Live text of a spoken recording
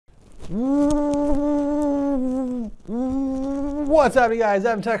What's happening, guys?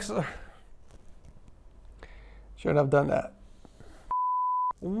 I'm TechSource. Shouldn't have done that.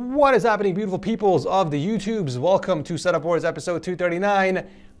 What is happening, beautiful peoples of the YouTubes? Welcome to Setup Wars episode 239,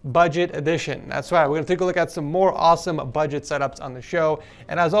 Budget Edition. That's right, we're going to take a look at some more awesome budget setups on the show.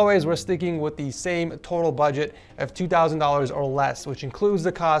 And as always, we're sticking with the same total budget of $2,000 or less, which includes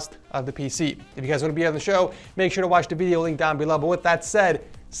the cost of the PC. If you guys want to be on the show, make sure to watch the video link down below. But with that said,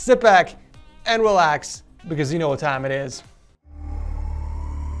 sit back and relax, because you know what time it is.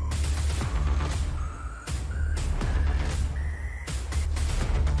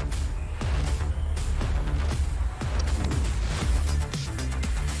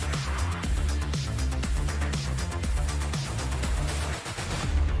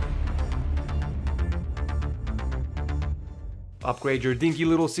 Upgrade your dinky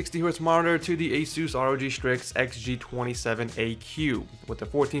little 60Hz monitor to the Asus ROG Strix XG27AQ with a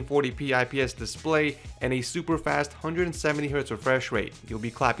 1440p IPS display and a super fast 170Hz refresh rate. You'll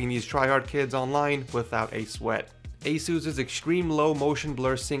be clapping these tryhard kids online without a sweat. Asus's extreme low motion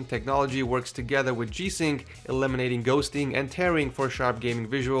blur sync technology works together with G-Sync, eliminating ghosting and tearing for sharp gaming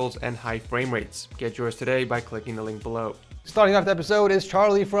visuals and high frame rates. Get yours today by clicking the link below. Starting off the episode is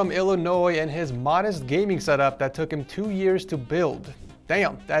Charlie from Illinois and his modest gaming setup that took him 2 years to build.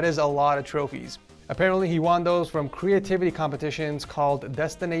 Damn, that is a lot of trophies. Apparently he won those from creativity competitions called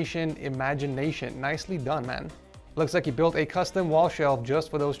Destination Imagination. Nicely done, man. Looks like he built a custom wall shelf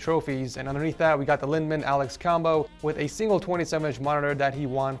just for those trophies, and underneath that we got the Lindman Alex combo with a single 27-inch monitor that he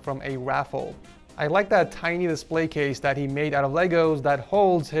won from a raffle. I like that tiny display case that he made out of Legos that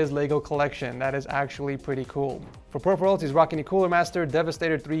holds his Lego collection. That is actually pretty cool. For peripherals, he's rocking a Cooler Master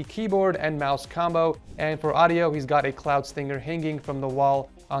Devastator 3 keyboard and mouse combo, and for audio, he's got a Cloud Stinger hanging from the wall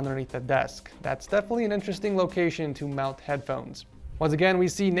underneath the desk. That's definitely an interesting location to mount headphones. Once again, we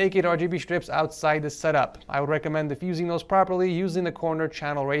see naked RGB strips outside the setup. I would recommend diffusing those properly using the corner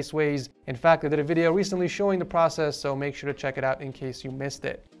channel raceways. In fact, I did a video recently showing the process, so make sure to check it out in case you missed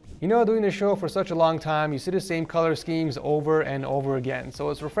it. You know, doing this show for such a long time, you see the same color schemes over and over again, so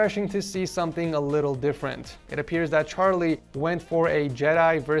it's refreshing to see something a little different. It appears that Charlie went for a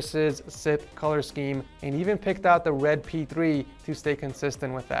Jedi versus Sith color scheme and even picked out the red P3 to stay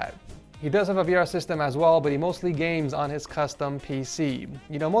consistent with that. He does have a VR system as well, but he mostly games on his custom PC.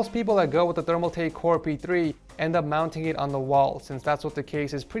 You know, most people that go with the Thermaltake Core P3 end up mounting it on the wall, since that's what the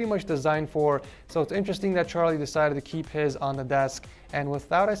case is pretty much designed for, so it's interesting that Charlie decided to keep his on the desk and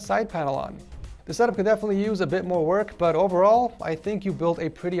without a side panel on. The setup could definitely use a bit more work, but overall, I think you built a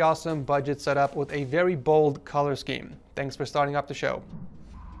pretty awesome budget setup with a very bold color scheme. Thanks for starting up the show.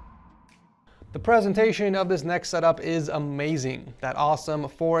 The presentation of this next setup is amazing. That awesome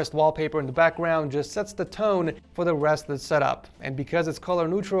forest wallpaper in the background just sets the tone for the rest of the setup. And because it's color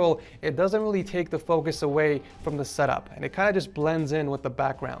neutral, it doesn't really take the focus away from the setup, and it kind of just blends in with the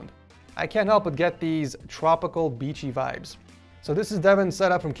background. I can't help but get these tropical beachy vibes. So this is Devon's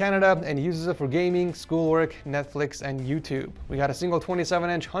setup from Canada, and he uses it for gaming, schoolwork, Netflix, and YouTube. We got a single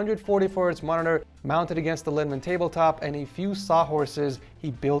 27-inch 144Hz monitor mounted against the Lindman tabletop and a few sawhorses he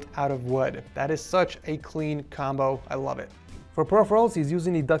built out of wood. That is such a clean combo. I love it. For peripherals, he's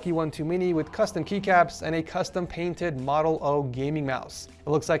using the Ducky 1-2 Mini with custom keycaps and a custom painted Model O gaming mouse. It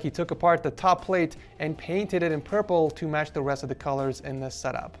looks like he took apart the top plate and painted it in purple to match the rest of the colors in this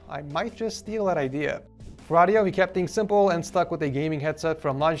setup. I might just steal that idea. For audio, he kept things simple and stuck with a gaming headset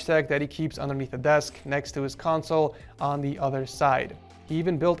from Logitech that he keeps underneath the desk next to his console on the other side. He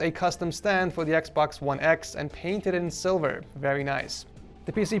even built a custom stand for the Xbox One X and painted it in silver. Very nice.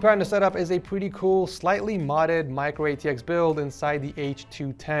 The PC part in the setup is a pretty cool, slightly modded micro ATX build inside the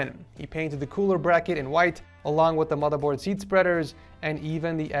H210. He painted the cooler bracket in white along with the motherboard seat spreaders and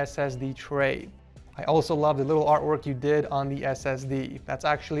even the SSD tray. I also love the little artwork you did on the SSD. That's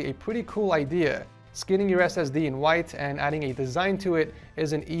actually a pretty cool idea. Skinning your SSD in white and adding a design to it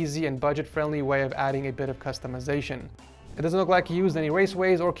is an easy and budget-friendly way of adding a bit of customization. It doesn't look like he used any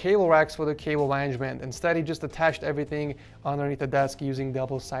raceways or cable racks for the cable management. Instead, he just attached everything underneath the desk using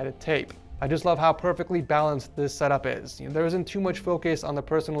double-sided tape. I just love how perfectly balanced this setup is. You know, there isn't too much focus on the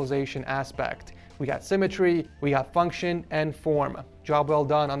personalization aspect. We got symmetry, we got function, and form. Job well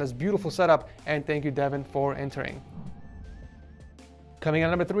done on this beautiful setup, and thank you, Devon, for entering. Coming in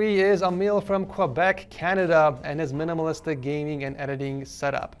at number 3 is Émile from Quebec, Canada, and his minimalistic gaming and editing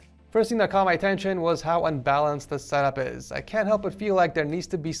setup. First thing that caught my attention was how unbalanced the setup is. I can't help but feel like there needs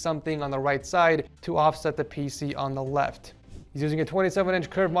to be something on the right side to offset the PC on the left. He's using a 27-inch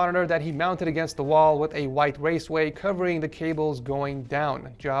curved monitor that he mounted against the wall with a white raceway covering the cables going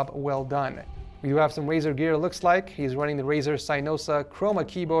down. Job well done. We do have some Razer gear, looks like. He's running the Razer Synosa Chroma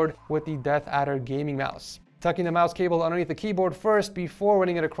keyboard with the Death Adder gaming mouse. Tucking the mouse cable underneath the keyboard first before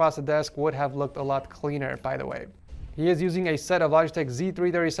running it across the desk would have looked a lot cleaner, by the way. He is using a set of Logitech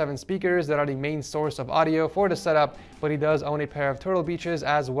Z337 speakers that are the main source of audio for the setup, but he does own a pair of Turtle Beaches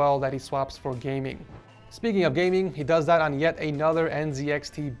as well that he swaps for gaming. Speaking of gaming, he does that on yet another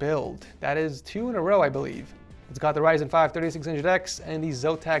NZXT build. That is 2 in a row, I believe. It's got the Ryzen 5 3600X and the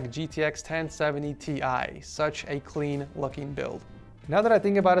Zotac GTX 1070 Ti. Such a clean looking build. Now that I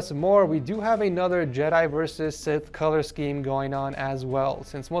think about it some more, we do have another Jedi versus Sith color scheme going on as well,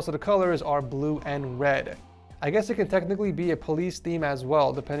 since most of the colors are blue and red. I guess it can technically be a police theme as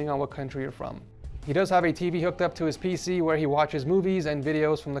well, depending on what country you're from. He does have a TV hooked up to his PC where he watches movies and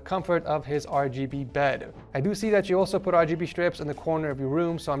videos from the comfort of his RGB bed. I do see that you also put RGB strips in the corner of your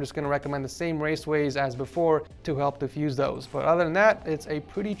room, so I'm just going to recommend the same raceways as before to help diffuse those. But other than that, it's a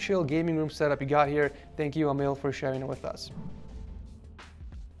pretty chill gaming room setup you got here. Thank you, Émile, for sharing it with us.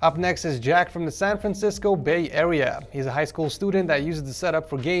 Up next is Jack from the San Francisco Bay Area. He's a high school student that uses the setup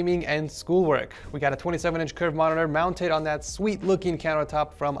for gaming and schoolwork. We got a 27-inch curved monitor mounted on that sweet looking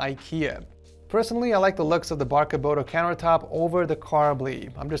countertop from Ikea. Personally, I like the looks of the Barcaboto countertop over the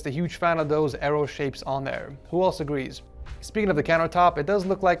Carbly. I'm just a huge fan of those arrow shapes on there. Who else agrees? Speaking of the countertop, it does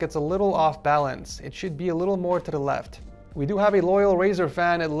look like it's a little off balance. It should be a little more to the left. We do have a loyal Razer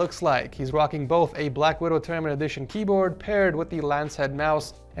fan, it looks like. He's rocking both a Black Widow Tournament Edition keyboard paired with the Lancehead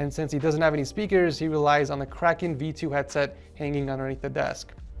mouse, and since he doesn't have any speakers, he relies on the Kraken V2 headset hanging underneath the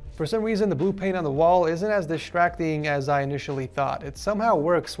desk. For some reason, the blue paint on the wall isn't as distracting as I initially thought. It somehow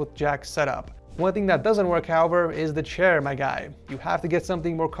works with Jack's setup. One thing that doesn't work, however, is the chair, my guy. You have to get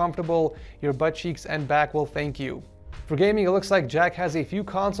something more comfortable. Your butt cheeks and back will thank you. For gaming, it looks like Jack has a few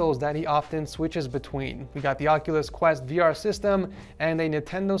consoles that he often switches between. We got the Oculus Quest VR system and a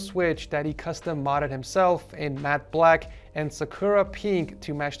Nintendo Switch that he custom modded himself in matte black and Sakura pink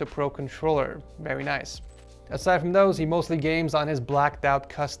to match the Pro controller. Very nice. Aside from those, he mostly games on his blacked out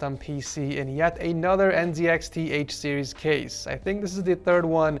custom PC in yet another NZXT H series case. I think this is the third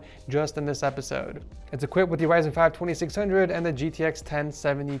one just in this episode. It's equipped with the Ryzen 5 2600 and the GTX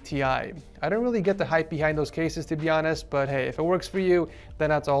 1070 Ti. I don't really get the hype behind those cases, to be honest, but hey, if it works for you, then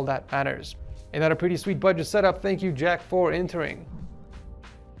that's all that matters. Another pretty sweet budget setup. Thank you, Jack, for entering.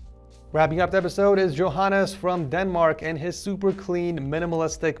 Wrapping up the episode is Johannes from Denmark and his super clean,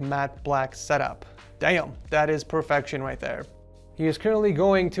 minimalistic matte black setup. Damn, that is perfection right there. He is currently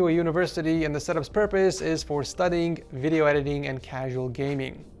going to a university and the setup's purpose is for studying, video editing, and casual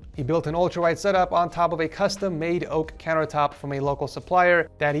gaming. He built an ultra-wide setup on top of a custom-made oak countertop from a local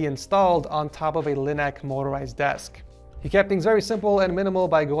supplier that he installed on top of a Linac motorized desk. He kept things very simple and minimal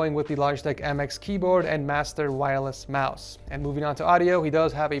by going with the Logitech MX keyboard and Master wireless mouse. And moving on to audio, he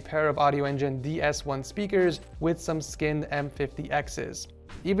does have a pair of Audio Engine DS1 speakers with some skinned M50Xs.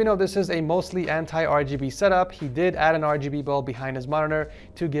 Even though this is a mostly anti-RGB setup, he did add an RGB bulb behind his monitor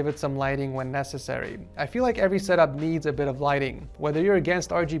to give it some lighting when necessary. I feel like every setup needs a bit of lighting. Whether you're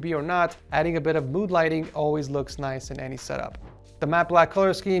against RGB or not, adding a bit of mood lighting always looks nice in any setup. The matte black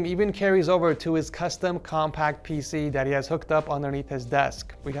color scheme even carries over to his custom compact PC that he has hooked up underneath his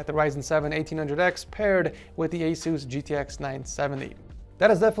desk. We got the Ryzen 7 1800X paired with the Asus GTX 970. That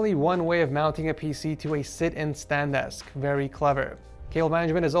is definitely one way of mounting a PC to a sit-and stand desk. Very clever. Cable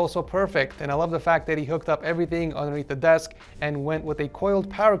management is also perfect, and I love the fact that he hooked up everything underneath the desk and went with a coiled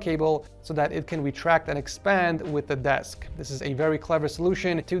power cable so that it can retract and expand with the desk. This is a very clever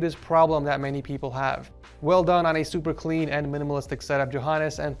solution to this problem that many people have. Well done on a super clean and minimalistic setup,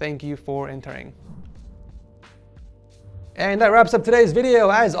 Johannes, and thank you for entering. And that wraps up today's video.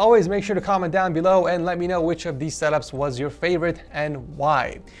 As always, make sure to comment down below and let me know which of these setups was your favorite and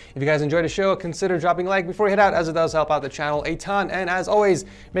why. If you guys enjoyed the show, consider dropping a like before you head out, as it does help out the channel a ton. And as always,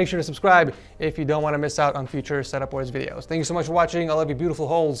 make sure to subscribe if you don't want to miss out on future Setup Wars videos. Thank you so much for watching. I love you beautiful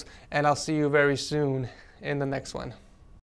holes, and I'll see you very soon in the next one.